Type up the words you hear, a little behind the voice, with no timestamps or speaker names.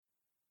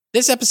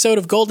This episode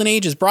of Golden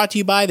Age is brought to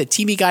you by the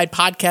TV Guide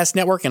Podcast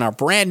Network and our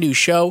brand new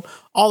show,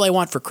 All I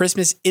Want for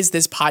Christmas Is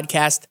This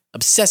Podcast,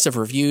 obsessive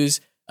reviews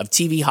of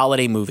TV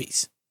holiday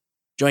movies.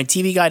 Join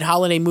TV Guide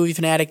holiday movie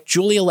fanatic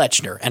Julia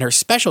Lechner and her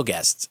special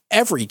guests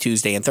every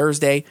Tuesday and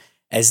Thursday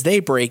as they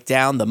break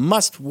down the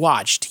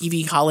must-watch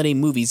TV holiday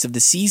movies of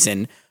the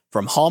season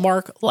from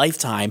Hallmark,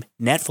 Lifetime,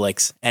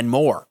 Netflix, and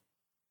more.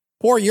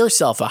 Pour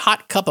yourself a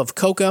hot cup of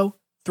cocoa,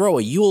 throw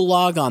a Yule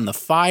log on the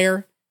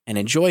fire, and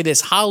enjoy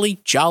this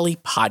holly jolly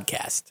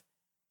podcast.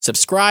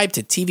 Subscribe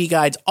to TV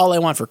Guide's All I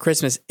Want for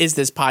Christmas Is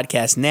This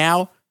Podcast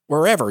now,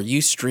 wherever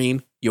you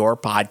stream your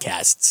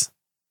podcasts.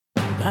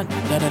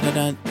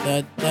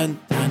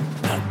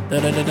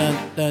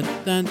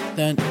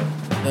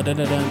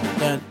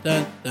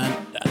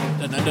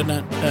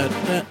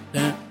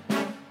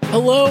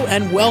 Hello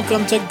and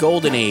welcome to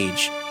Golden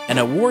Age, an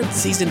award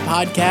season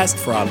podcast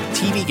from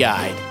TV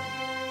Guide.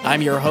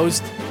 I'm your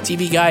host,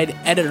 TV Guide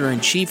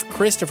Editor-in-Chief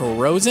Christopher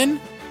Rosen,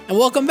 and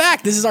welcome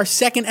back. This is our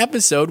second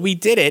episode. We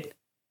did it.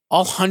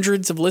 All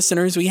hundreds of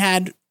listeners we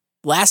had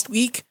last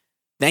week.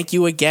 Thank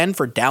you again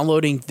for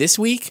downloading this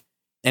week.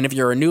 And if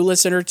you're a new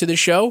listener to the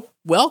show,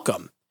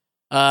 welcome.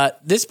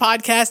 This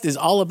podcast is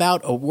all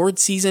about award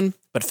season,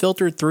 but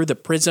filtered through the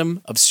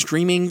prism of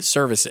streaming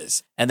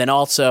services. And then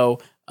also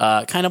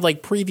kind of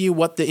like preview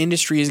what the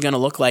industry is going to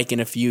look like in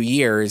a few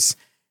years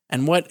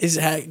and what is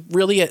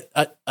really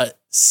a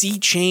sea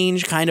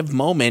change kind of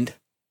moment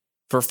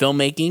for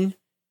filmmaking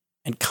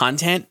and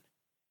content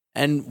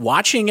and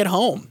watching at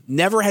home.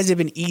 Never has it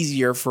been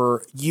easier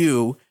for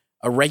you,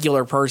 a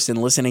regular person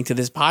listening to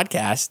this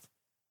podcast,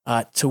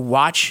 to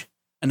watch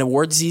an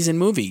award season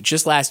movie.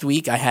 Just last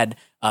week, I had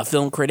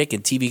film critic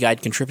and TV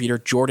Guide contributor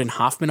Jordan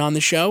Hoffman on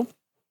the show,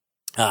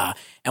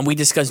 and we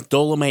discussed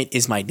Dolomite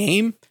Is My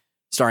Name,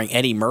 starring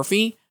Eddie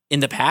Murphy. In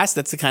the past,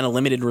 that's the kind of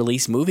limited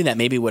release movie that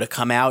maybe would have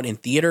come out in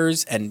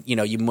theaters and, you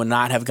know, you would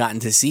not have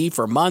gotten to see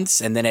for months.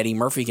 And then Eddie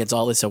Murphy gets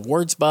all this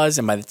awards buzz.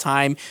 And by the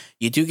time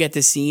you do get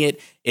to see it,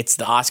 it's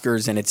the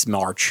Oscars and it's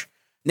March.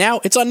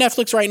 Now it's on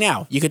Netflix right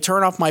now. You could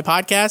turn off my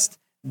podcast.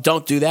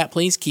 Don't do that,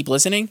 please. Keep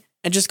listening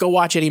and just go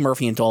watch Eddie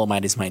Murphy and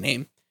Dolomite Is My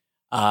Name.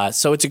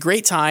 So it's a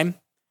great time.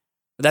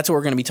 That's what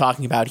we're going to be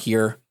talking about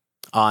here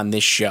on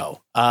this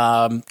show.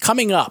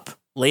 Coming up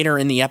later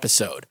in the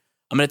episode,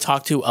 I'm going to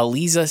talk to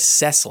Aliza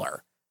Sessler,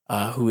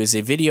 who is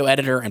a video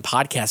editor and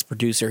podcast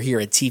producer here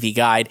at TV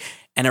Guide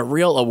and a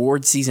real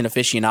award season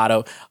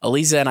aficionado.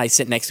 Aliza and I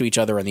sit next to each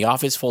other in the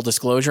office, full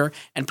disclosure.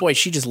 And boy,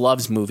 she just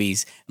loves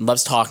movies and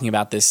loves talking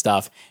about this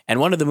stuff. And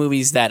one of the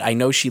movies that I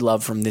know she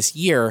loved from this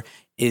year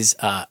is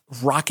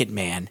Rocket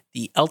Man,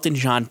 the Elton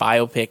John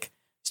biopic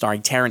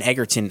starring Taron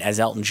Egerton as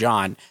Elton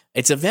John.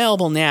 It's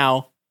available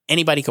now.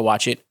 Anybody could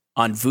watch it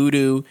on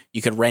Vudu.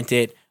 You could rent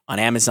it on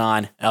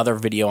Amazon, other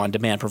video on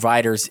demand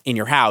providers in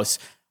your house.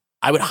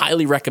 I would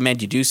highly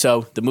recommend you do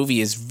so. The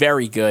movie is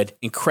very good,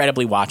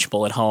 incredibly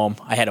watchable at home.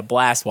 I had a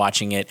blast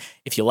watching it.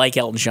 If you like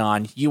Elton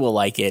John, you will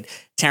like it.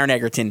 Taron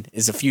Egerton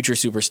is a future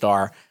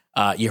superstar.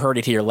 You heard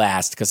it here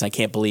last because I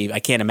can't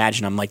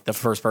imagine I'm like the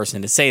first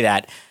person to say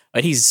that,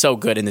 but he's so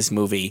good in this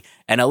movie.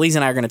 And Elise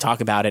and I are going to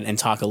talk about it and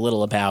talk a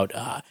little about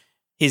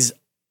his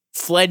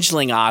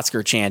fledgling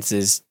Oscar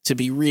chances. To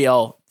be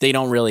real, they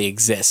don't really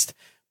exist.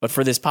 But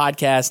for this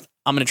podcast,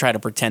 I'm going to try to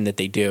pretend that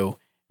they do.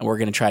 And we're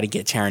going to try to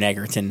get Taron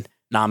Egerton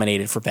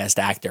nominated for Best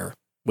Actor,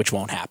 which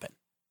won't happen.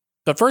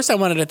 But first, I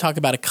wanted to talk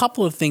about a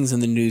couple of things in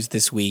the news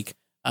this week.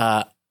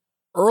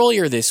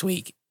 Earlier this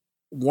week,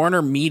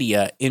 Warner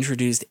Media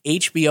introduced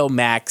HBO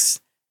Max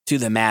to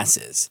the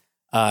masses.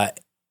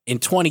 In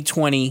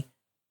 2020,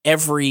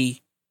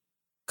 every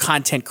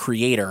content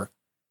creator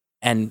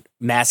and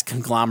mass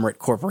conglomerate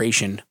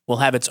corporation will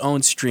have its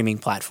own streaming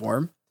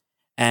platform.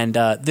 And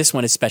this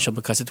one is special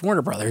because it's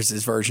Warner Brothers'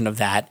 version of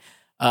that.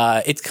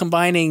 It's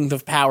combining the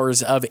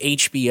powers of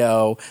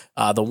HBO,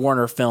 the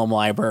Warner Film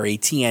Library,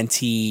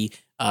 TNT,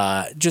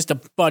 just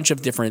a bunch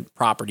of different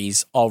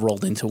properties all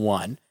rolled into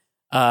one.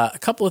 A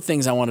couple of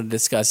things I want to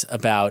discuss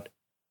about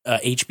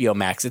HBO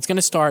Max. It's going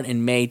to start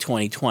in May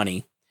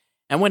 2020.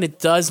 And when it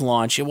does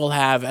launch, it will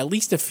have at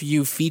least a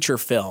few feature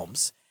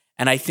films.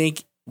 And I think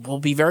it will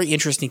be very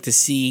interesting to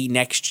see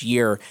next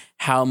year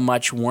how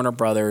much Warner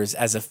Brothers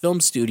as a film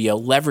studio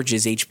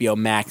leverages HBO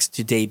Max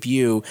to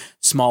debut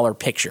smaller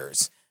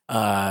pictures.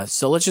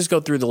 So let's just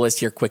go through the list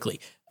here quickly.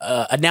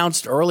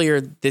 Announced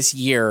earlier this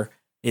year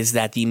is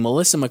that the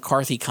Melissa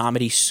McCarthy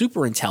comedy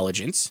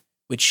Superintelligence,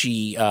 which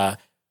she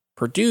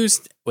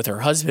produced with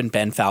her husband,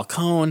 Ben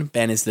Falcone.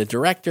 Ben is the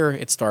director.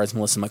 It stars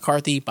Melissa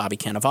McCarthy, Bobby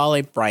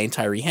Cannavale, Brian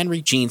Tyree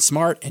Henry, Gene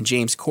Smart, and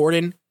James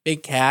Corden.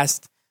 Big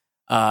cast.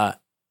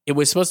 It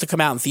was supposed to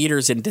come out in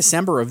theaters in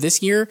December of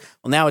this year.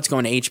 Well, now it's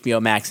going to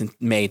HBO Max in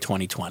May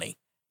 2020.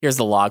 Here's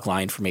the log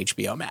line from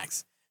HBO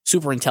Max.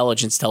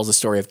 Superintelligence tells the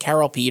story of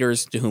Carol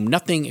Peters, to whom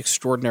nothing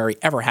extraordinary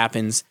ever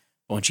happens.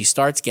 But when she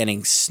starts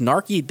getting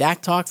snarky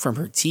backtalk from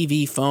her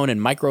TV, phone,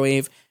 and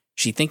microwave,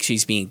 she thinks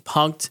she's being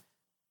punked.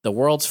 The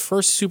world's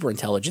first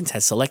superintelligence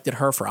has selected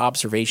her for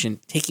observation,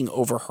 taking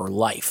over her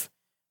life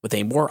with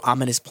a more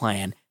ominous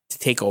plan to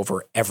take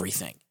over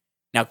everything.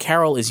 Now,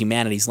 Carol is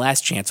humanity's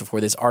last chance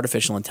before this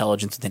artificial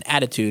intelligence with an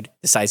attitude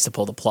decides to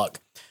pull the plug.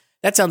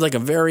 That sounds like a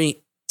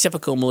very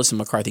typical Melissa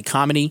McCarthy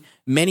comedy,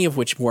 many of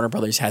which Warner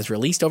Brothers has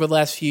released over the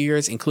last few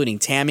years, including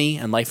Tammy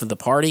and Life of the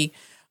Party.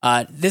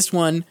 This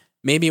one,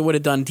 maybe it would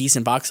have done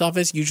decent box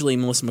office. Usually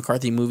Melissa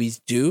McCarthy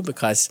movies do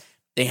because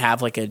they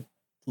have like a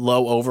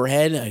low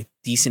overhead, a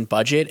decent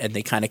budget, and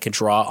they kind of can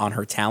draw on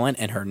her talent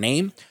and her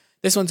name.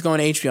 This one's going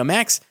to HBO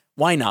Max.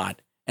 Why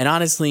not? And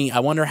honestly, I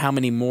wonder how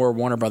many more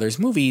Warner Brothers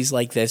movies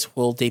like this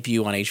will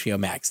debut on HBO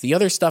Max. The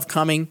other stuff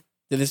coming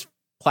to this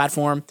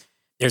platform,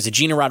 there's a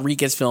Gina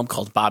Rodriguez film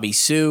called Bobby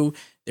Sue.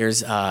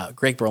 There's a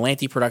Greg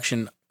Berlanti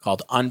production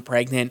called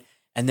Unpregnant.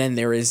 And then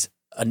there is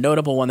a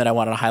notable one that I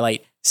wanted to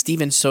highlight,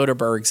 Steven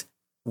Soderbergh's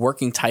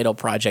working title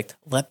project,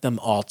 Let Them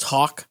All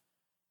Talk,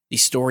 the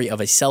story of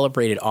a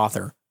celebrated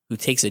author who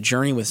takes a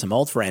journey with some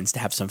old friends to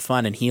have some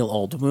fun and heal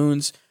old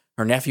wounds.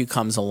 Her nephew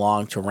comes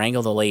along to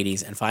wrangle the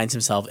ladies and finds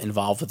himself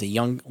involved with a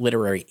young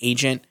literary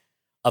agent.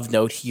 Of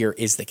note here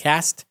is the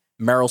cast: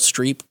 Meryl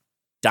Streep,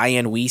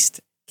 Diane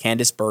Wiest,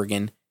 Candice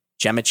Bergen,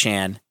 Gemma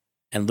Chan,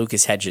 and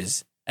Lucas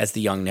Hedges as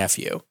the young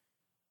nephew.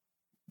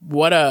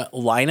 What a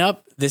lineup.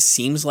 This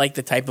seems like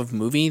the type of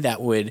movie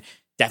that would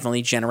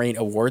definitely generate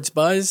awards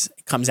buzz.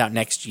 It comes out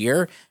next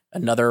year.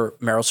 Another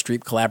Meryl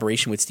Streep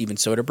collaboration with Steven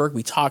Soderbergh.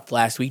 We talked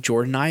last week,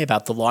 Jordan and I,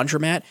 about The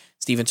Laundromat,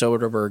 Steven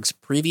Soderbergh's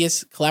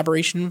previous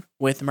collaboration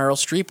with Meryl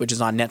Streep, which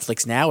is on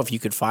Netflix now, if you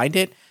could find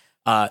it.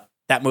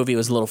 That movie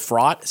was a little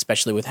fraught,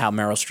 especially with how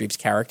Meryl Streep's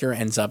character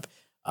ends up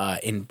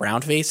in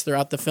brownface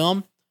throughout the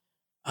film.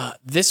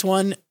 This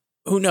one,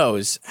 who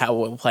knows how it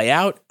will play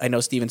out. I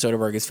know Steven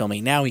Soderbergh is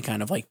filming now. He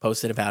kind of like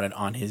posted about it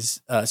on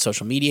his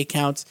social media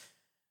accounts.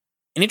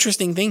 An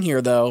interesting thing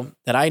here, though,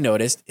 that I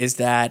noticed is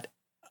that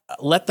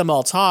Let Them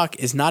All Talk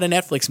is not a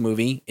Netflix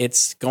movie.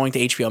 It's going to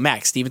HBO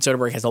Max. Steven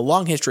Soderbergh has a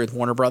long history with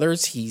Warner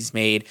Brothers. He's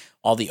made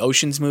all the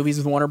Oceans movies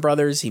with Warner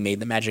Brothers. He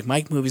made the Magic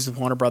Mike movies with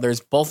Warner Brothers.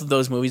 Both of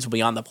those movies will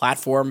be on the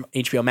platform,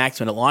 HBO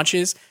Max, when it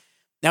launches.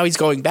 Now he's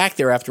going back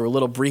there after a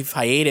little brief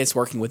hiatus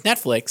working with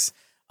Netflix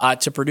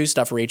to produce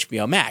stuff for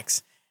HBO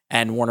Max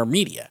and Warner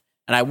Media.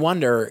 And I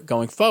wonder,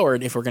 going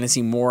forward, if we're going to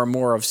see more and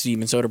more of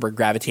Steven Soderbergh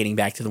gravitating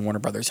back to the Warner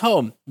Brothers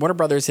home. Warner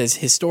Brothers has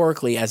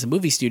historically, as a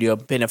movie studio,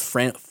 been a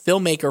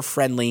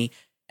filmmaker-friendly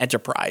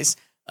enterprise.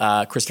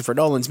 Christopher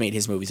Nolan's made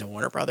his movies at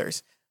Warner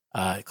Brothers.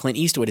 Clint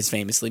Eastwood has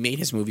famously made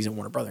his movies at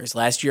Warner Brothers.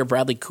 Last year,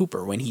 Bradley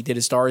Cooper, when he did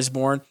A Star Is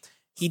Born,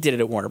 he did it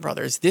at Warner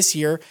Brothers. This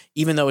year,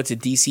 even though it's a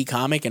DC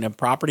comic and a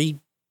property,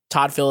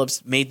 Todd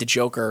Phillips made The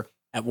Joker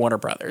at Warner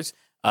Brothers.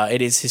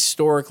 It is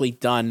historically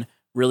done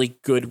really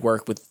good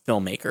work with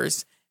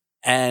filmmakers.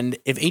 And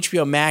if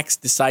HBO Max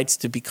decides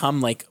to become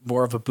like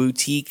more of a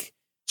boutique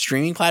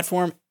streaming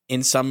platform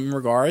in some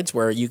regards,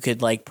 where you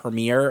could like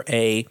premiere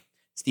a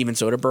Steven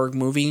Soderbergh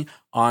movie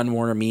on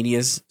Warner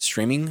Media's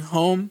streaming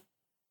home,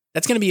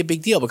 that's going to be a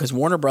big deal because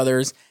Warner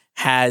Brothers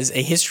has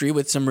a history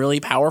with some really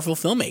powerful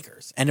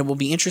filmmakers. And it will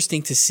be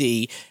interesting to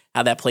see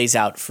how that plays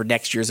out for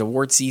next year's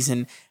award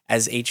season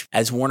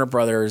as Warner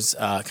Brothers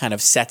kind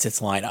of sets its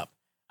lineup.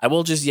 I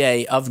will just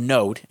of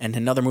note, and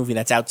another movie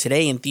that's out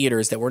today in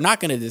theaters that we're not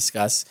going to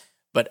discuss,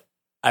 but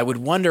I would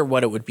wonder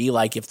what it would be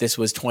like if this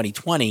was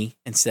 2020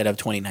 instead of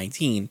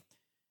 2019.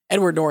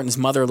 Edward Norton's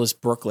Motherless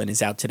Brooklyn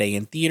is out today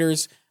in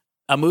theaters,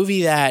 a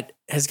movie that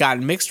has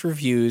gotten mixed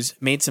reviews,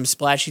 made some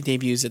splashy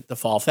debuts at the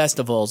fall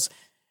festivals,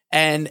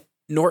 and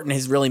Norton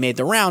has really made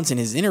the rounds in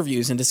his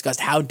interviews and discussed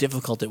how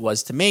difficult it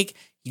was to make.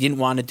 He didn't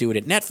want to do it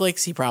at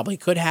Netflix. He probably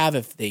could have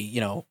if they,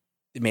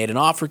 made an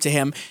offer to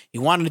him. He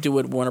wanted to do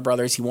it at Warner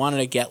Brothers. He wanted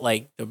to get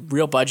like the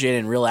real budget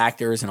and real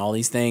actors and all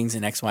these things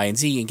and X, Y, and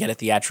Z and get a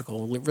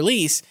theatrical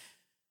release.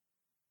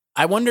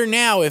 I wonder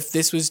now if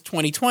this was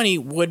 2020,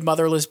 would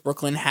Motherless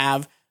Brooklyn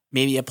have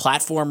maybe a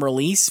platform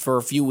release for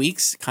a few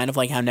weeks, kind of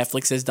like how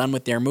Netflix has done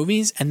with their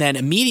movies, and then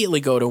immediately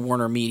go to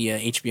Warner Media,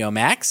 HBO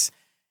Max,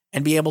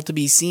 and be able to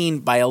be seen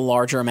by a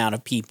larger amount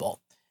of people.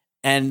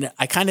 And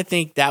I kind of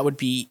think that would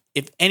be,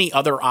 if any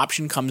other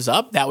option comes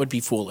up, that would be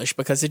foolish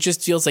because it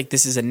just feels like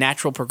this is a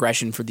natural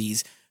progression for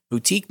these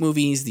boutique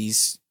movies,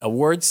 these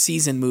awards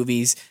season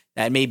movies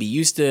that maybe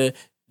you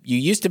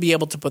used to be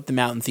able to put them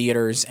out in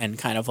theaters and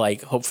kind of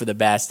like hope for the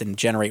best and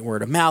generate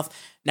word of mouth.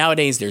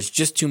 Nowadays, there's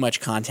just too much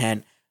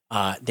content.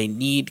 They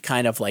need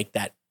kind of like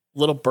that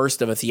little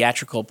burst of a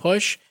theatrical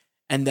push,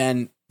 and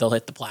then they'll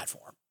hit the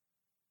platform.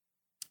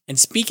 And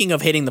speaking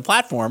of hitting the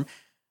platform,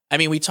 I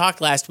mean, we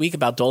talked last week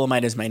about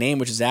Dolomite Is My Name,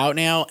 which is out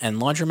now,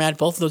 and Laundromat.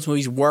 Both of those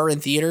movies were in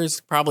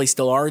theaters, probably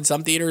still are in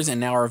some theaters, and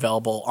now are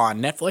available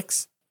on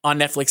Netflix. On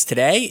Netflix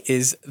today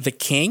is The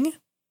King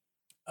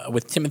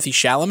with Timothée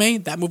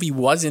Chalamet. That movie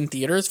was in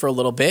theaters for a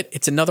little bit.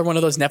 It's another one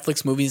of those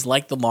Netflix movies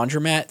like The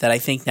Laundromat that I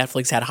think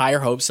Netflix had higher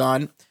hopes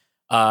on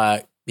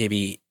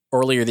maybe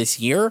earlier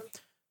this year.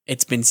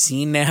 It's been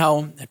seen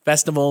now at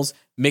festivals,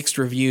 mixed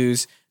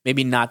reviews,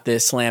 maybe not the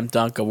slam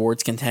dunk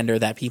awards contender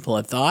that people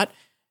had thought.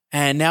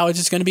 And now it's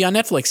just going to be on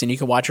Netflix, and you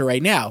can watch it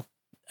right now.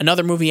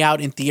 Another movie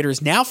out in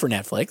theaters now for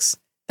Netflix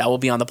that will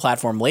be on the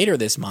platform later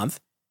this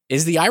month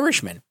is The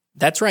Irishman.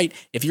 That's right.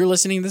 If you're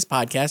listening to this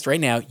podcast right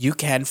now, you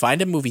can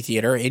find a movie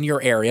theater in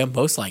your area,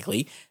 most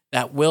likely,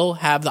 that will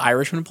have The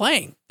Irishman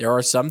playing. There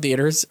are some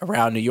theaters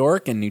around New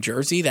York and New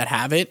Jersey that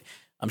have it.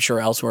 I'm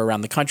sure elsewhere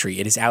around the country.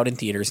 It is out in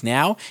theaters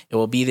now. It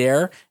will be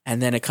there,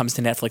 and then it comes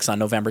to Netflix on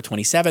November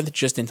 27th,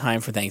 just in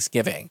time for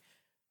Thanksgiving.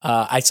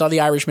 I saw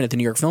The Irishman at the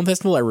New York Film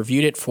Festival. I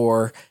reviewed it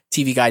for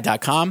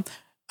TVGuide.com.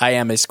 I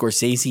am a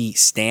Scorsese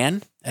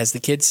stan, as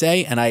the kids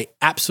say, and I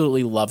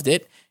absolutely loved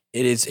it.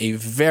 It is a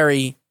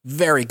very,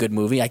 very good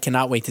movie. I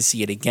cannot wait to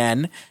see it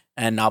again,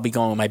 and I'll be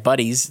going with my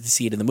buddies to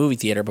see it in the movie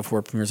theater before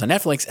it premieres on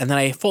Netflix, and then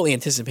I fully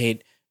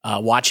anticipate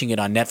watching it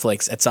on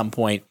Netflix at some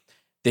point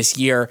this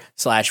year,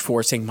 /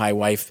 forcing my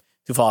wife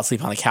to fall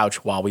asleep on the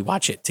couch while we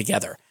watch it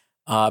together.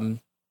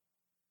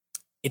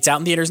 It's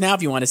out in theaters now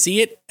if you want to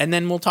see it, and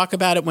then we'll talk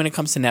about it when it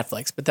comes to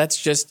Netflix. But that's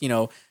just,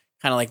 kind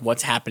of like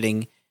what's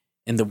happening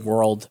in the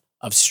world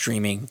of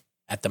streaming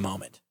at the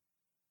moment.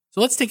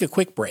 So let's take a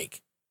quick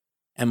break,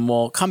 and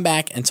we'll come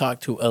back and talk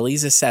to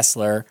Iliza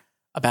Sessler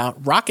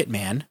about Rocket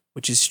Man,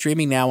 which is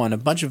streaming now on a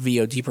bunch of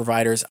VOD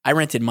providers. I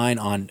rented mine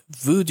on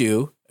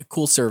Vudu, a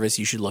cool service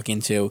you should look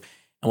into.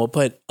 And we'll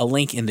put a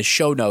link in the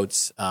show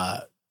notes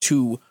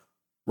to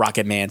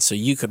Rocket Man so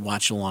you could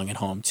watch along at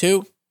home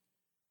too.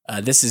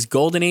 This is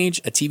Golden Age,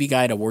 a TV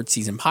Guide award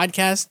season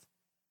podcast.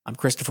 I'm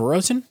Christopher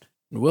Rosen,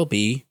 and we'll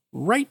be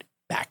right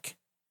back.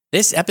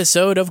 This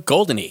episode of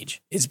Golden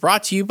Age is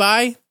brought to you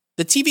by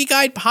the TV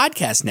Guide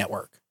Podcast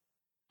Network.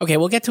 Okay,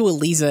 we'll get to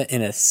Iliza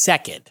in a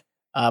second.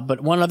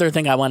 But one other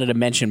thing I wanted to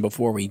mention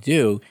before we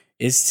do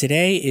is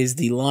today is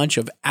the launch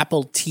of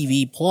Apple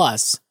TV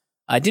Plus.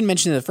 I didn't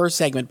mention it in the first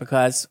segment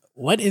because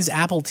what is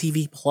Apple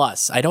TV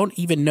Plus? I don't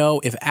even know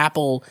if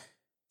Apple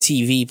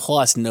TV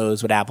Plus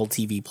knows what Apple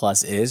TV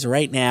Plus is.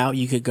 Right now,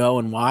 you could go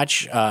and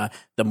watch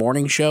The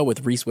Morning Show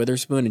with Reese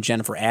Witherspoon and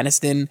Jennifer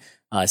Aniston,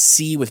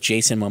 C with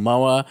Jason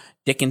Momoa,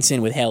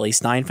 Dickinson with Haley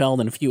Steinfeld,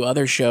 and a few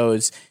other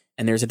shows.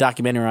 And there's a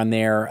documentary on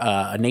there,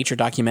 a nature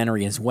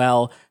documentary as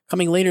well.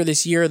 Coming later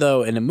this year,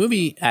 though, in a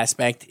movie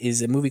aspect,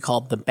 is a movie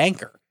called The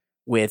Banker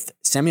with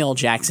Samuel L.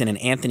 Jackson and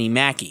Anthony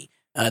Mackie.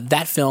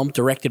 That film,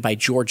 directed by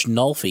George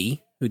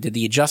Nolfi, who did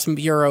The Adjustment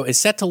Bureau, is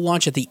set to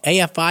launch at the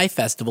AFI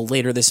Festival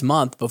later this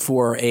month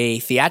before a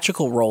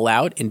theatrical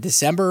rollout in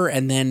December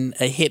and then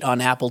a hit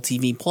on Apple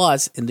TV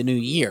Plus in the new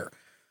year.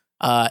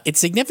 It's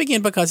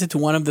significant because it's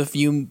one of the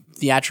few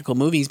theatrical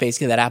movies,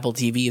 basically, that Apple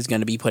TV is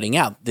going to be putting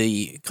out.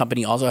 The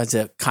company also has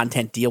a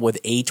content deal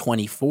with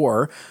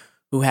A24,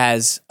 who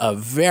has a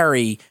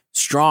very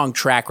strong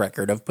track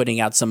record of putting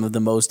out some of the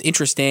most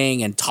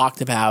interesting and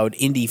talked about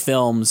indie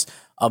films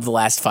of the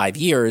last 5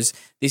 years.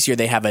 This year,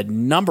 they have a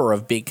number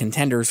of big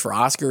contenders for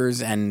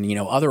Oscars and,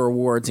 other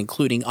awards,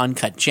 including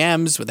Uncut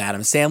Gems with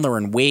Adam Sandler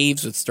and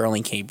Waves with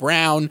Sterling K.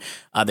 Brown.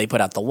 They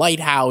put out The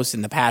Lighthouse.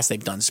 In the past,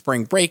 they've done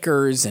Spring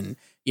Breakers and,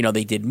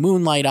 they did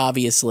Moonlight,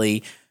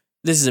 obviously.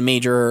 This is a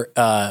major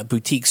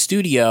boutique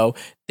studio.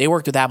 They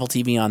worked with Apple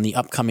TV on the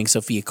upcoming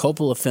Sofia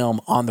Coppola film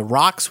On the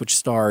Rocks, which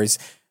stars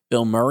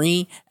Bill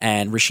Murray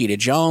and Rashida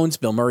Jones.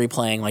 Bill Murray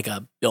playing like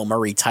a Bill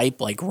Murray type,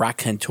 like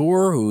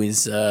Raconteur, who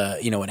is,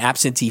 an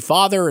absentee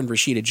father, and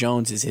Rashida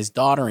Jones is his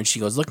daughter, and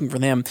she goes looking for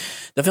him.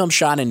 The film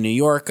shot in New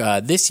York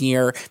this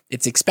year.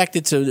 It's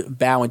expected to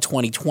bow in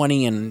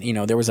 2020,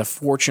 and, there was a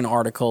Fortune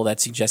article that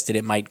suggested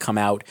it might come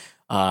out.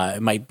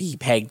 It might be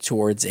pegged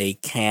towards a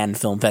Cannes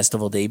Film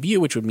Festival debut,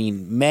 which would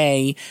mean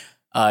May.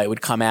 It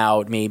would come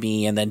out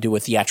maybe and then do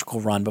a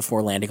theatrical run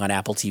before landing on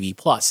Apple TV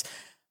Plus.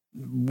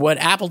 What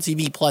Apple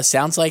TV Plus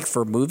sounds like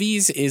for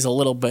movies is a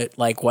little bit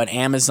like what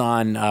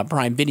Amazon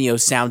Prime Video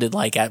sounded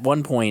like at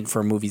one point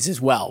for movies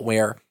as well,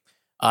 where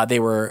they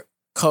were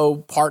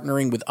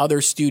co-partnering with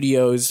other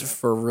studios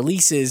for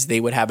releases.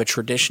 They would have a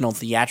traditional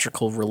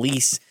theatrical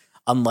release,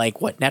 unlike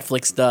what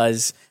Netflix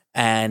does,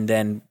 and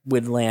then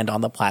would land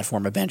on the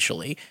platform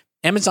eventually.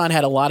 Amazon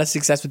had a lot of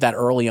success with that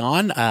early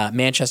on.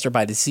 Manchester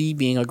by the Sea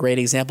being a great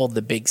example.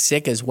 The Big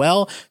Sick as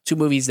well. Two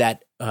movies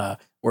that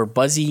were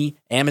buzzy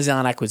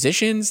Amazon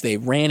acquisitions. They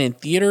ran in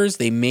theaters.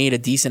 They made a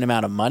decent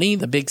amount of money.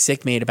 The Big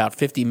Sick made about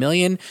 $50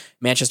 million.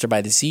 Manchester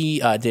by the Sea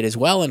did as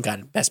well and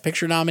got a Best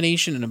Picture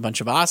nomination and a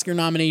bunch of Oscar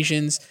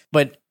nominations.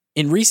 But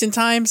in recent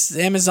times,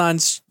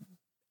 Amazon's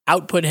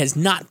output has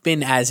not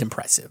been as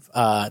impressive.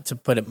 To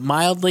put it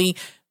mildly,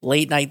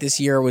 Late Night this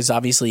year was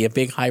obviously a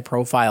big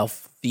high-profile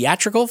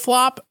theatrical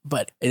flop,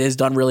 but it has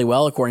done really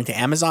well according to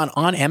Amazon.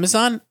 On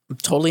Amazon, I'm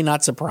totally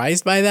not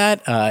surprised by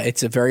that.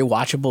 It's a very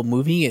watchable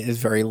movie. It is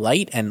very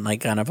light and like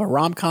kind of a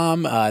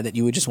rom-com that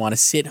you would just want to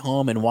sit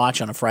home and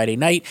watch on a Friday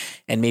night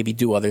and maybe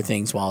do other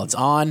things while it's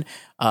on.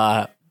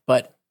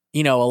 But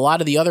a lot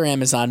of the other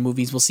Amazon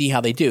movies, we'll see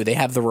how they do. They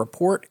have The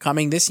Report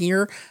coming this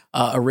year.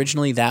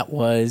 Originally, that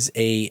was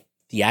a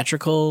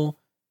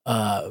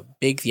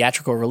big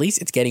theatrical release.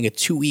 It's getting a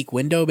 2-week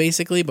window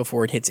basically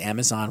before it hits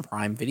Amazon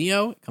Prime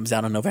Video. It comes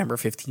out on November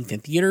 15th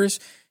in theaters.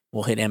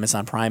 We'll hit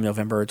Amazon Prime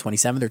November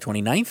 27th or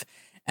 29th.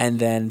 And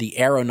then The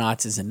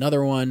Aeronauts is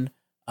another one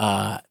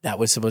that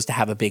was supposed to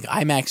have a big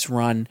IMAX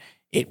run.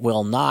 It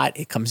will not.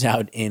 It comes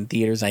out in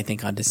theaters, I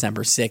think, on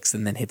December 6th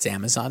and then hits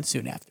Amazon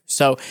soon after.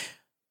 So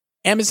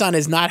Amazon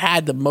has not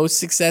had the most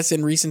success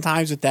in recent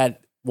times with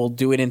that. We'll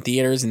do it in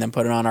theaters and then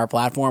put it on our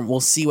platform.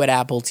 We'll see what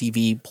Apple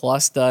TV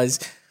Plus does.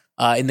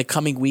 In the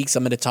coming weeks,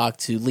 I'm going to talk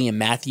to Liam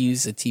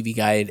Matthews, a TV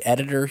Guide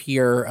editor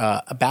here,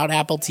 about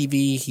Apple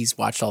TV. He's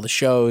watched all the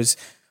shows.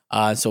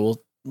 So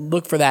we'll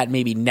look for that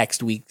maybe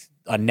next week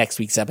on next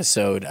week's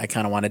episode. I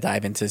kind of want to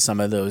dive into some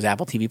of those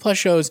Apple TV Plus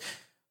shows.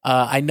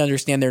 I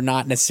understand they're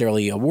not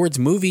necessarily awards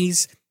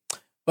movies,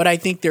 but I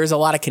think there's a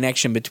lot of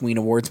connection between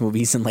awards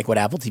movies and like what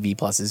Apple TV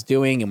Plus is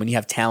doing. And when you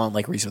have talent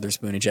like Reese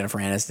Witherspoon and Jennifer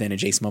Aniston and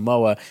Jason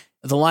Momoa,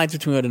 the lines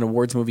between what an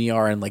awards movie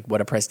are and like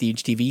what a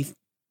prestige TV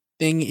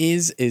thing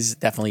is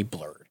definitely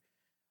blurred.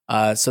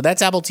 So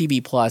that's Apple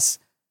TV Plus.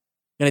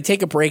 I'm going to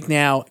take a break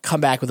now,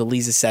 come back with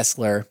Elisa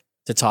Sessler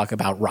to talk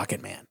about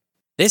Rocket Man.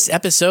 This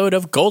episode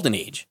of Golden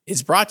Age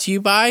is brought to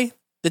you by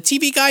the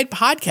TV Guide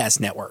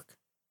Podcast Network.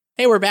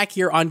 Hey, we're back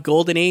here on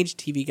Golden Age,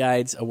 TV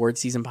Guide's award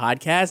season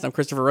podcast. I'm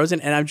Christopher Rosen,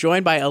 and I'm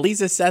joined by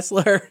Elisa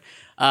Sessler,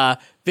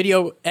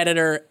 video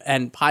editor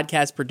and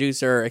podcast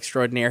producer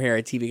extraordinaire here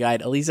at TV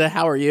Guide. Elisa,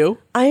 how are you?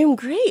 I am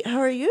great. How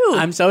are you?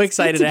 I'm so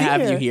excited to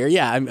have you here.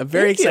 Yeah, I'm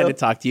very excited to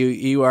talk to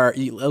you.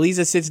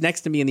 Elisa sits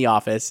next to me in the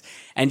office,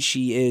 and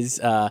she is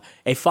a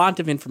font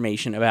of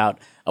information about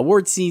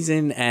award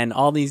season and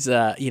all these,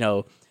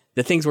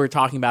 the things we're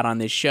talking about on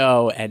this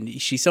show,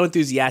 and she's so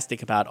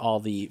enthusiastic about all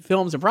the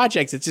films and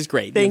projects. It's just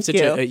great. Thank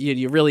you.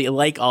 You really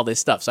like all this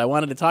stuff. So I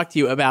wanted to talk to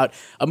you about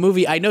a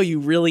movie I know you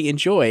really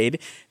enjoyed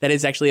that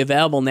is actually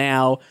available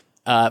now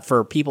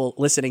for people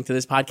listening to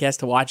this podcast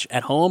to watch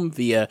at home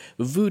via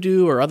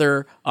Vudu or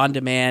other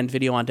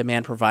video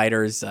on-demand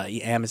providers,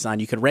 Amazon.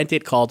 You could rent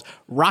it, called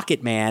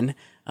Rocket Man,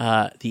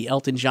 the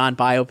Elton John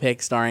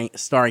biopic starring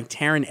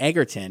Taron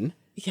Egerton.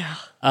 Yeah.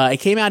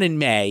 It came out in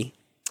May.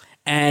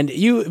 And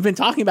you've been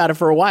talking about it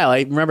for a while. I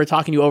remember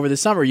talking to you over the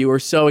summer. You were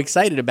so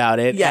excited about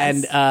it.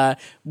 Yes. And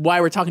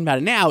why we're talking about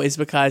it now is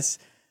because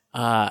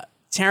Taron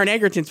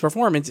Egerton's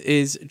performance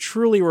is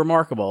truly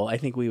remarkable. I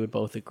think we would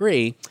both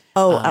agree.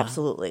 Oh,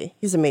 absolutely.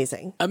 He's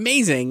amazing.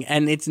 Amazing.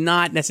 And it's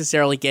not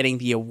necessarily getting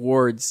the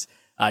awards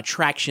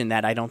traction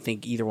that I don't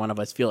think either one of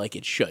us feel like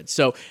it should.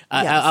 So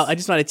Yes. I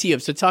just want to tee up.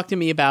 So talk to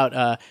me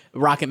about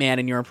Rocket Man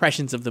and your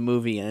impressions of the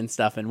movie and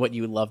stuff and what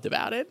you loved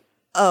about it.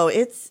 Oh,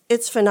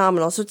 it's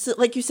phenomenal. So it's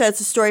like you said, it's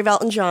a story of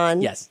Elton John.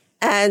 Yes.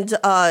 And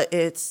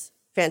it's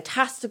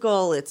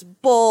fantastical. It's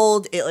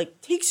bold. It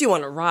like takes you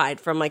on a ride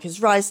from like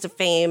his rise to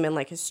fame and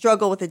like his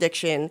struggle with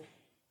addiction.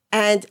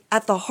 And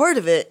at the heart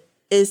of it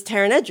is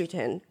Taron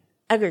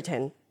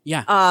Egerton.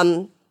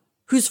 Yeah.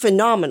 Who's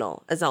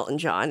phenomenal as Elton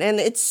John. And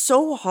it's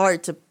so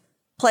hard to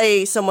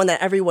play someone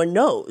that everyone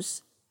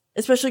knows.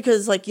 Especially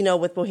because, like,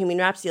 with Bohemian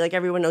Rhapsody, like,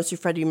 everyone knows who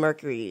Freddie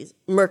Mercury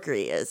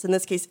is. In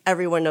this case,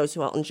 everyone knows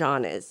who Elton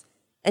John is.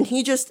 And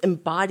he just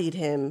embodied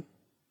him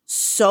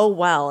so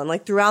well. And,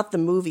 like, throughout the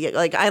movie,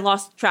 like, I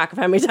lost track of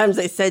how many times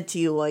I said to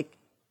you, like,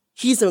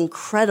 he's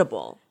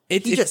incredible. He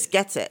just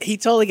gets it. He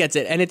totally gets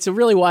it. And it's a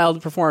really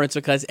wild performance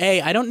because,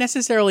 I don't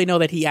necessarily know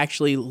that he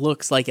actually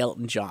looks like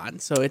Elton John.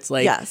 So it's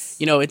like, Yes.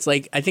 It's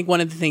like, I think one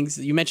of the things,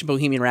 you mentioned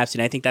Bohemian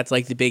Rhapsody, and I think that's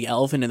like the big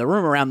elephant in the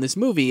room around this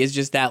movie is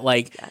just that,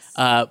 like,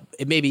 Yes.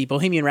 maybe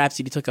Bohemian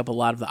Rhapsody took up a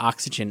lot of the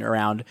oxygen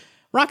around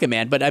Rocket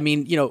Man. But I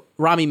mean,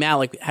 Rami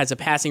Malek has a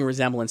passing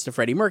resemblance to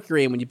Freddie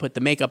Mercury, and when you put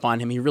the makeup on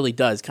him, he really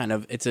does kind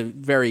of,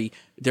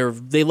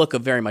 they look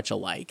very much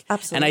alike.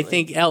 Absolutely. And I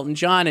think Elton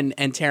John and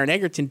Taron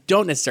Egerton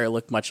don't necessarily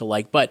look much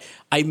alike, but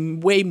I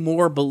way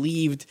more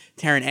believed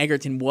Taron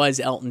Egerton was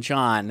Elton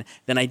John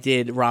than I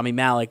did Rami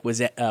Malek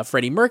was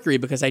Freddie Mercury,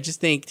 because I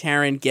just think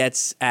Taron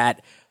gets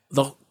at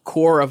the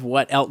core of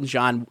what Elton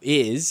John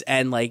is,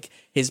 and like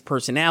his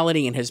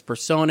personality and his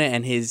persona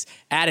and his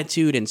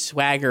attitude and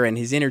swagger and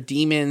his inner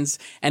demons.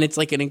 And it's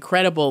like an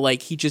incredible,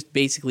 like, he just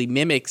basically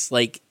mimics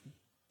like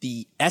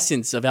the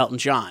essence of Elton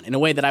John in a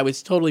way that I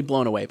was totally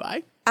blown away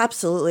by.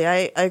 Absolutely.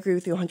 I agree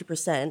with you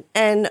 100%.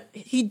 And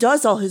he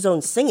does all his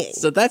own singing.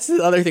 So that's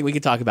the other thing we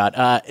could talk about.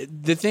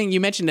 The thing you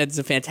mentioned, that it's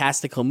a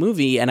fantastical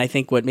movie, and I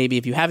think what maybe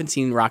if you haven't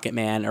seen Rocket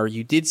Man or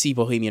you did see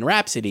Bohemian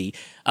Rhapsody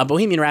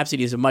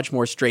is a much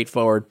more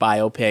straightforward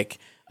biopic,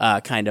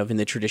 kind of in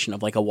the tradition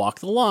of like a Walk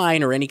the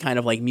Line or any kind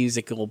of like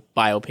musical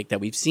biopic that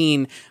we've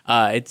seen.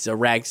 It's a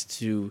rags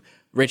to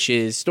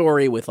riches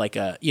story with like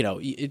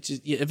it's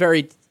just a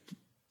very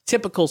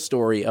typical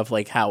story of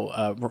like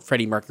how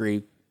Freddie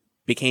Mercury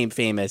became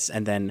famous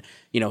and then,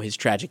 his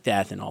tragic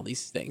death and all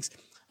these things.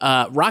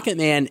 Rocket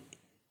Man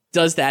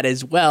does that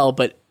as well,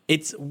 but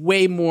it's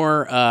way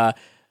more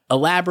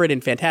elaborate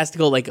and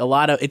fantastical. Like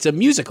it's a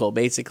musical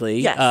basically.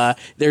 Yes.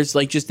 There's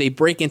like they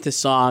break into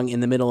song in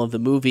the middle of the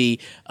movie.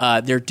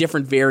 There are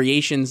different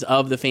variations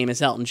of the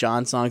famous Elton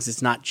John songs.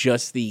 It's not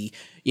just the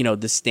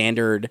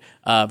standard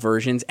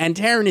versions. And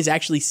Taron is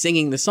actually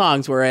singing the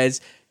songs,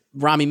 whereas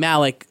Rami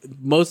Malek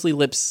mostly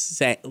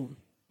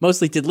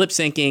did lip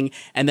syncing,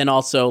 and then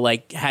also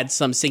like had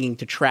some singing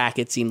to track.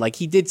 It seemed like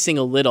he did sing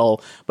a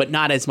little, but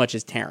not as much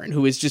as Taron,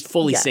 who is just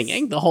fully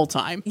singing the whole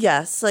time.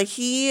 Yes,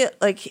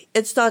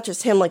 it's not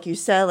just him, like you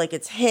said. Like,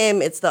 it's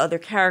him, it's the other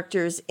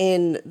characters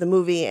in the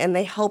movie, and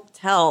they help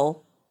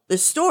tell the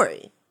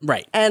story.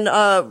 Right. And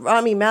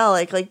Rami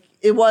Malek, like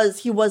he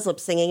was lip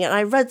singing, and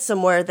I read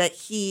somewhere that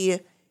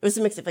it was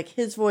a mix of like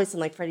his voice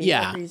and like Freddie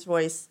Mercury's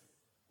voice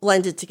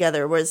blended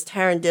together, whereas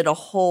Taron did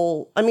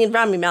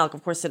Rami Malek,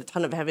 of course, did a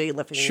ton of heavy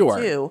lifting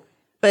too,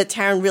 but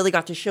Taron really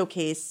got to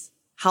showcase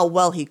how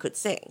well he could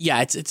sing.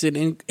 Yeah, it's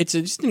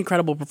just an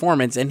incredible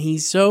performance, and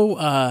he's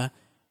so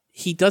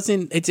it's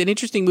an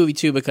interesting movie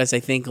too, because I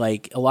think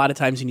like a lot of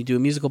times when you do a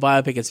musical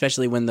biopic,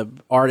 especially when the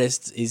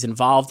artist is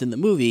involved in the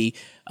movie,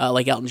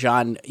 like Elton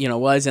John,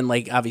 was, and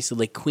like obviously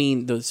like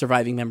Queen, the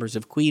surviving members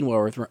of Queen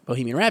were with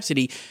Bohemian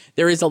Rhapsody,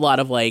 there is a lot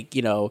of like,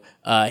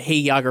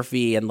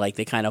 hagiography, and like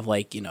they kind of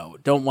like,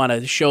 don't want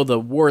to show the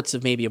warts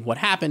of what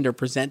happened or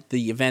present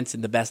the events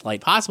in the best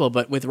light possible.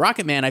 But with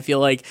Rocket Man, I feel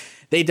like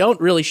they don't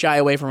really shy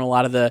away from a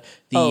lot of the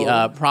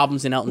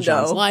problems in Elton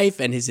John's life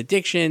and his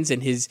addictions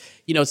and his,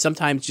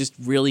 sometimes just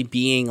really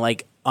being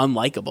like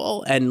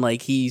unlikable, and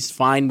like he's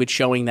fine with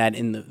showing that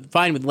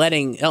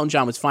Elton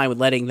John was fine with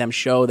letting them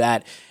show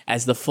that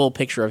as the full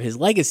picture of his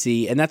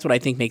legacy, and that's what I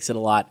think makes it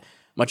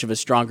much of a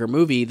stronger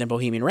movie than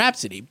Bohemian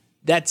Rhapsody.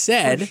 That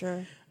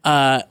said,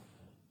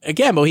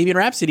 again, Bohemian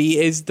Rhapsody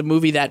is the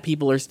movie that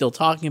people are still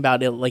talking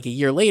about. Like a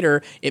year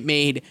later, it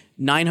made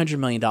 $900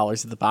 million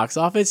at the box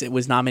office. It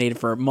was nominated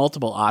for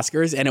multiple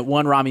Oscars, and it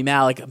won Rami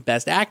Malek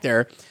Best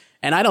Actor.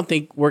 And I don't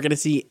think we're going to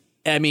see.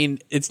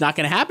 It's not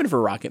going to happen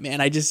for Rocket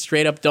Man. I just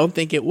straight up don't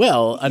think it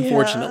will,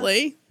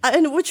 unfortunately.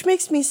 And which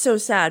makes me so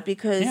sad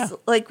because,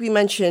 like we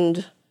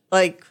mentioned,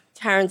 like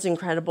Taron's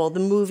incredible. The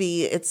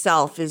movie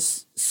itself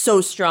is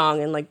so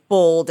strong and like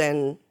bold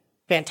and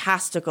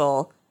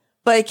fantastical,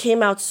 but it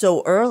came out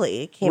so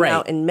early. It came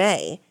out in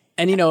May.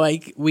 And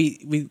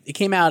it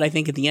came out, I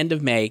think, at the end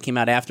of May. It came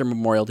out after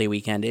Memorial Day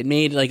weekend. It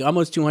made like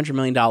almost $200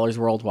 million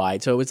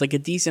worldwide. So it was like a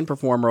decent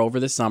performer over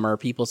the summer.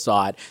 People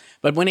saw it.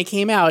 But when it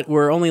came out,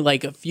 we're only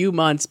like a few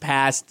months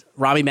past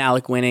Rami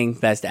Malek winning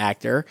Best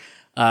Actor.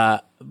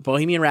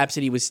 Bohemian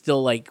Rhapsody was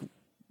still like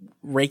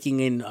raking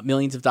in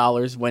millions of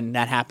dollars when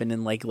that happened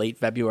in like late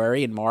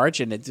February and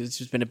March. And it's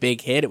just been a big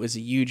hit. It was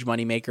a huge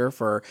moneymaker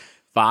for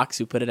Fox,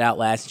 who put it out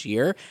last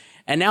year.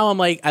 And now I'm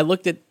like, I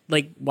looked at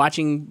like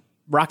watching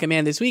Rocket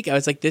Man this week. I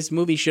was like, this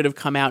movie should have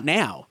come out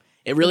now.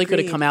 It really could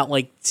have come out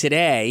like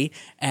today.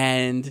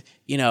 And,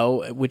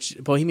 which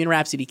Bohemian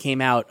Rhapsody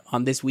came out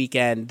on this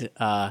weekend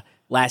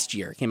last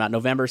year. It came out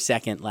November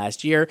 2nd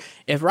last year.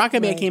 If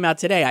Rocket Man came out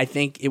today, I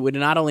think it would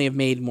not only have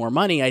made more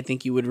money, I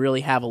think you would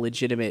really have a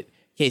legitimate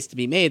case to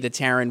be made that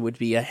Taron would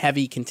be a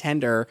heavy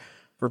contender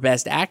for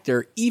Best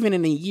Actor, even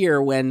in a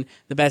year when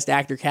the Best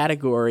Actor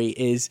category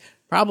is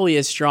probably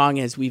as strong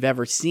as we've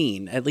ever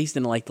seen, at least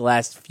in like the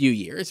last few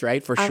years,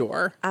 right? For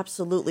sure.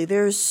 Absolutely.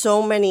 There's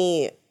so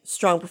many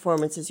strong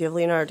performances. You have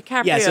Leonardo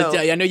DiCaprio. Yeah, so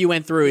I know you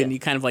went through and you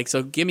kind of like,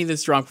 so give me the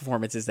strong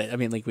performances that,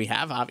 like we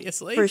have,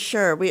 obviously. For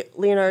sure.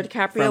 Leonardo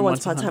DiCaprio,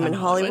 Once Upon a Time in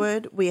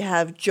Hollywood. We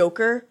have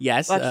Joker.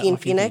 Yes. Joaquin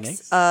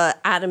Phoenix.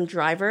 Adam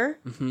Driver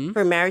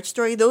for Marriage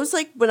Story. Those,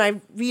 like, when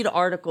I read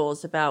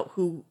articles about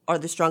who are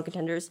the strong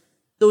contenders,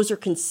 those are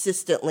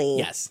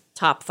consistently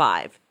top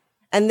 5.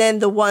 And then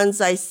the ones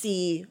I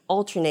see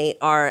alternate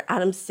are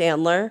Adam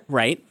Sandler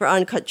for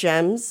Uncut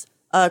Gems,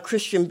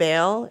 Christian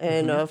Bale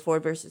in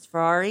Ford versus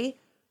Ferrari,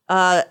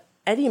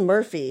 Eddie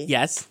Murphy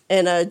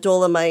in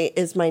Dolomite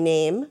Is My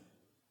Name,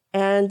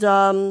 and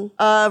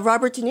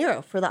Robert De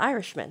Niro for The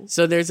Irishman.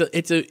 So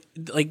it's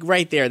like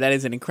right there, that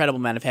is an incredible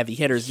amount of heavy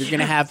hitters. You're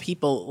going to have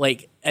people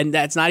like, and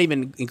that's not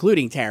even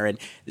including Taron,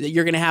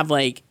 you're going to have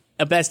like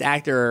a Best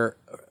Actor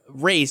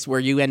race where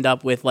you end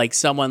up with like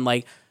someone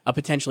like a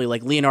potentially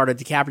like Leonardo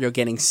DiCaprio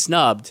getting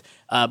snubbed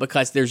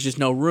because there's just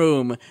no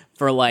room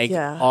for like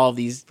all of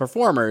these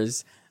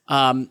performers.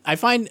 I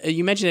find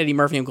you mentioned Eddie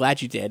Murphy. I'm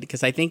glad you did,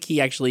 because I think he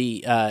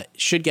actually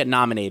should get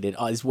nominated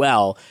as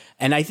well.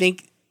 And I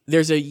think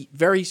there's a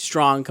very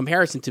strong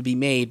comparison to be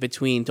made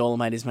between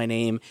Dolomite Is My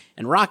Name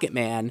and Rocket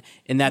Man,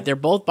 in that they're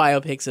both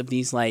biopics of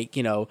these like,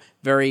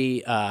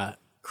 very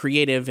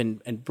creative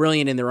and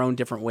brilliant in their own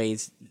different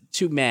ways,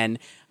 two men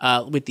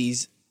with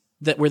these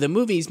that where the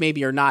movies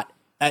maybe are not.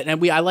 And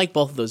I like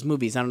both of those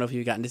movies. I don't know if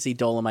you've gotten to see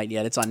Dolomite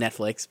yet. It's on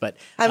Netflix, but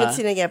I haven't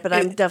seen it yet. But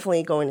I'm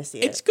definitely going to see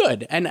it. It's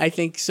good, and I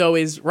think so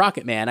is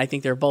Rocket Man. I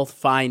think they're both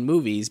fine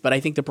movies, but I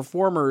think the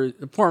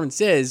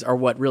performances are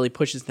what really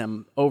pushes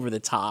them over the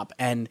top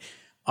and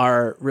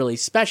are really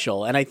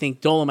special. And I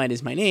think Dolomite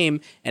Is My Name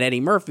and Eddie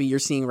Murphy, you're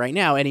seeing right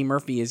now. Eddie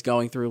Murphy is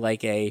going through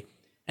like an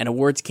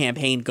awards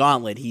campaign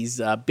gauntlet.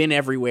 He's been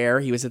everywhere.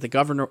 He was at the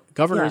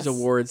Governor's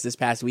Awards this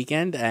past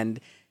weekend, and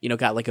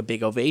got like a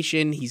big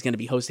ovation. He's going to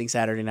be hosting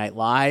Saturday Night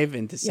Live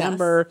in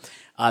December.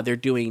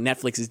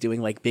 Netflix is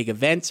doing like big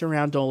events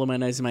around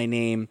Dolomite Is My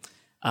Name.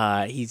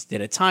 He's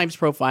did a Times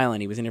profile,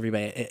 and he was interviewed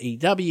by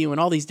AEW and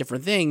all these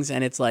different things.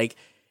 And it's like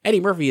Eddie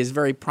Murphy is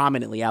very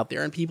prominently out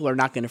there, and people are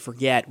not going to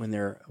forget when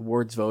their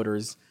awards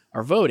voters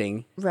are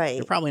voting. Right.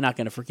 They're probably not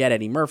going to forget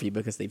Eddie Murphy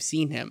because they've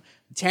seen him.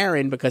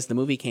 Taron, because the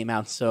movie came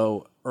out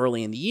so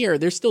early in the year,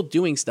 they're still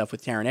doing stuff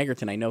with Taron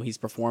Egerton. I know he's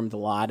performed a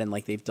lot, and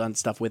like they've done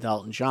stuff with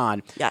Elton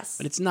John. Yes.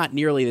 But it's not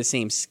nearly the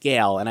same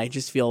scale, and I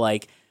just feel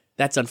like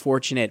that's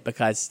unfortunate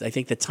because I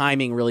think the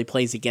timing really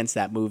plays against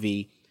that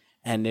movie.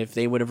 And if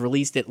they would have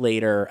released it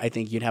later, I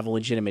think you'd have a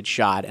legitimate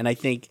shot. And I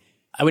think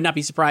I would not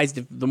be surprised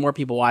if the more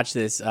people watch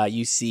this,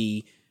 you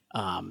see,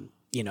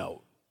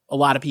 a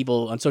lot of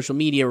people on social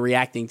media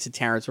reacting to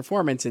Taron's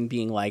performance and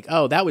being like,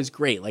 oh, that was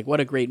great. Like, what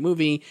a great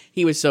movie.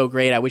 He was so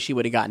great. I wish he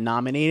would have gotten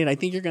nominated. I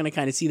think you're going to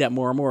kind of see that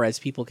more and more as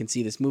people can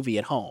see this movie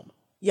at home.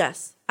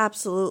 Yes,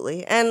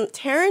 absolutely. And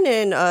Taron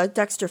and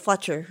Dexter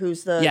Fletcher,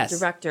 who's the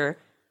director,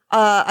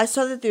 I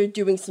saw that they're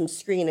doing some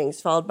screenings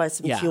followed by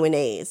some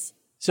Q&As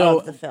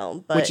of the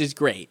film. Which is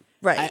great.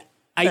 Right.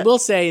 I will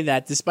say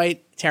that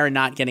despite Taron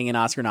not getting an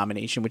Oscar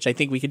nomination, which I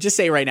think we could just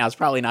say right now is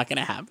probably not going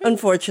to happen.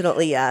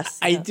 Unfortunately, yes.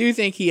 I do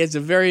think he has a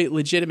very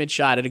legitimate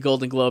shot at a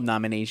Golden Globe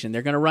nomination.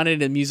 They're going to run it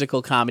in a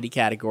musical comedy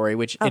category,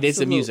 which it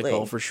is a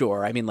musical for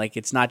sure. I mean, like,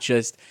 it's not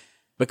just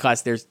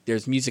because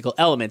there's musical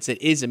elements.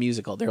 It is a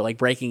musical. They're like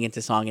breaking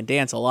into song and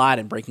dance a lot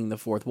and breaking the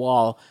fourth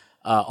wall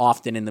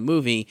often in the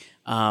movie.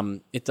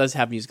 It does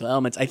have musical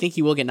elements. I think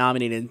he will get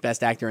nominated as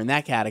Best Actor in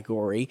that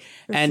category.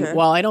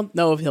 While I don't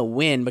know if he'll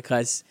win,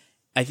 because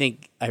I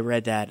think I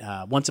read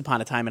that Once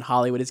Upon a Time in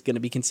Hollywood is going to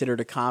be considered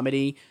a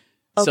comedy.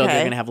 So they're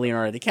going to have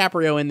Leonardo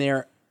DiCaprio in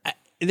there.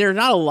 There are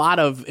not a lot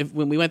of,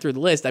 when we went through the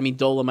list, I mean,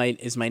 Dolomite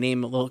Is My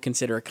Name will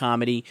consider a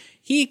comedy.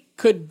 He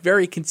could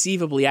very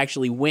conceivably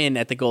actually win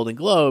at the Golden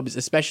Globes,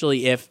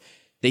 especially if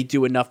they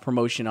do enough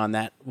promotion on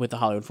that with the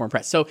Hollywood Foreign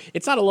Press. So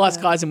it's not a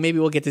lost cause, and maybe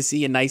we'll get to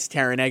see a nice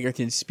Taron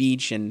Egerton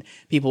speech, and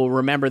people will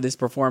remember this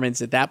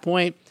performance at that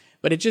point.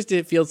 But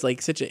it feels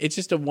like it's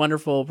just a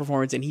wonderful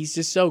performance, and he's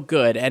just so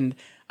good. And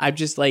I'm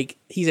just like,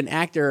 he's an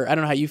actor. I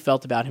don't know how you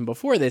felt about him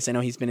before this. I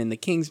know he's been in The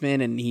Kingsman,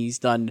 and he's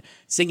done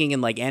singing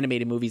in like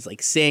animated movies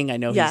like Sing. I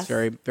know he's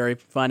very, very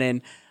fun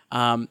in.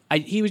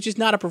 He was just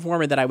not a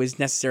performer that I was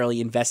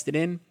necessarily invested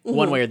in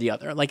one way or the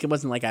other. Like, it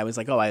wasn't like I was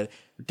like, oh, I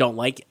don't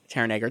like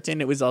Taron Egerton.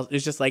 It was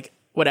just like,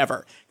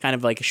 whatever, kind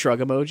of like a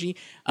shrug emoji.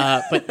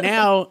 But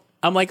now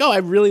I'm like, oh,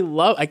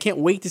 I can't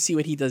wait to see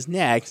what he does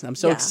next. I'm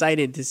so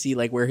excited to see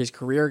like where his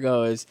career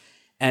goes.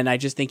 And I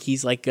just think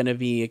he's like going to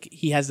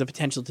he has the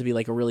potential to be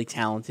like a really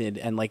talented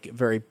and like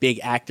very big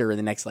actor in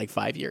the next like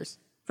 5 years.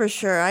 For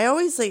sure.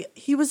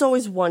 He was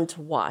always one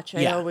to watch.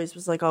 I always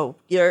was like, oh,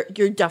 you're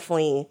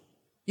definitely,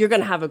 you're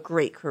going to have a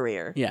great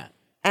career. Yeah.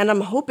 And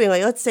I'm hoping,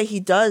 like, let's say he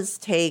does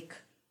take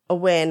a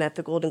win at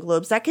the Golden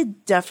Globes, that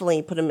could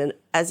definitely put him in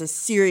as a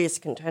serious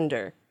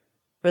contender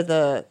for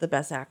the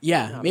Best Actor.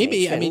 Yeah,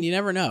 maybe. I mean, you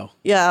never know.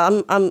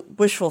 Yeah, I'm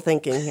wishful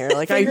thinking here.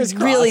 Like, I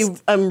really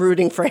am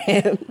rooting for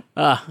him.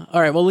 All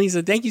right. Well,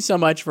 Lisa, thank you so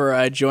much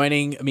for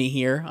joining me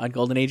here on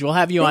Golden Age. We'll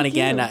have you on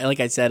again.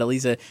 Like I said,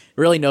 Elisa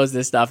really knows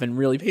this stuff and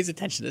really pays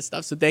attention to this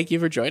stuff. So thank you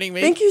for joining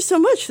me. Thank you so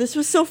much. This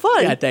was so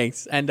fun. Yeah,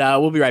 thanks. And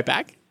we'll be right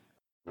back.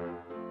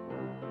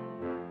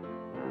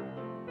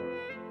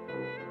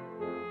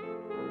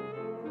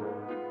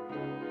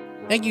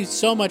 Thank you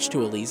so much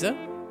to Elisa.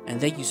 And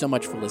thank you so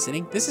much for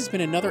listening. This has been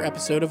another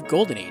episode of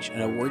Golden Age,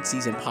 an award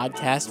season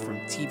podcast from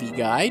TV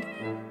Guide.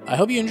 I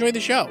hope you enjoyed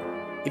the show.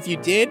 If you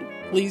did,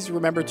 please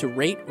remember to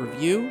rate,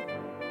 review,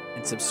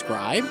 and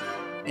subscribe.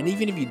 And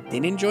even if you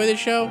didn't enjoy the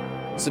show,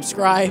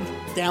 subscribe,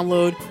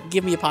 download,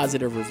 give me a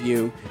positive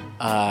review.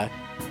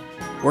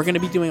 We're going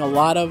to be doing a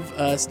lot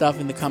of stuff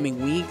in the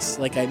coming weeks.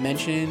 Like I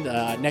mentioned,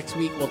 next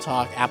week we'll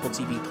talk Apple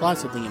TV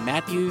Plus with Liam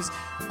Matthews.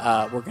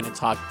 We're going to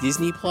talk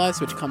Disney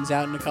Plus, which comes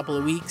out in a couple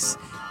of weeks.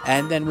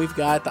 And then we've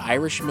got The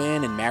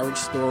Irishman and Marriage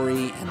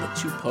Story and The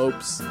Two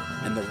Popes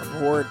and The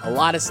Report. A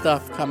lot of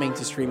stuff coming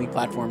to streaming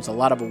platforms. A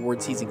lot of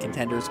award season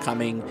contenders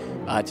coming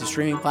to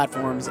streaming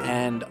platforms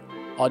and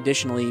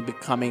additionally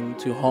coming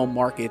to home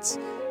markets,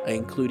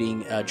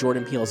 including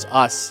Jordan Peele's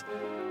Us,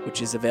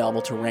 which is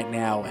available to rent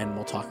now and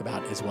we'll talk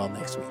about as well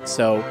next week.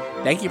 So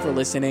thank you for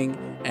listening,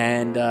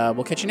 and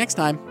we'll catch you next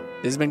time.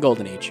 This has been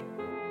Golden Age.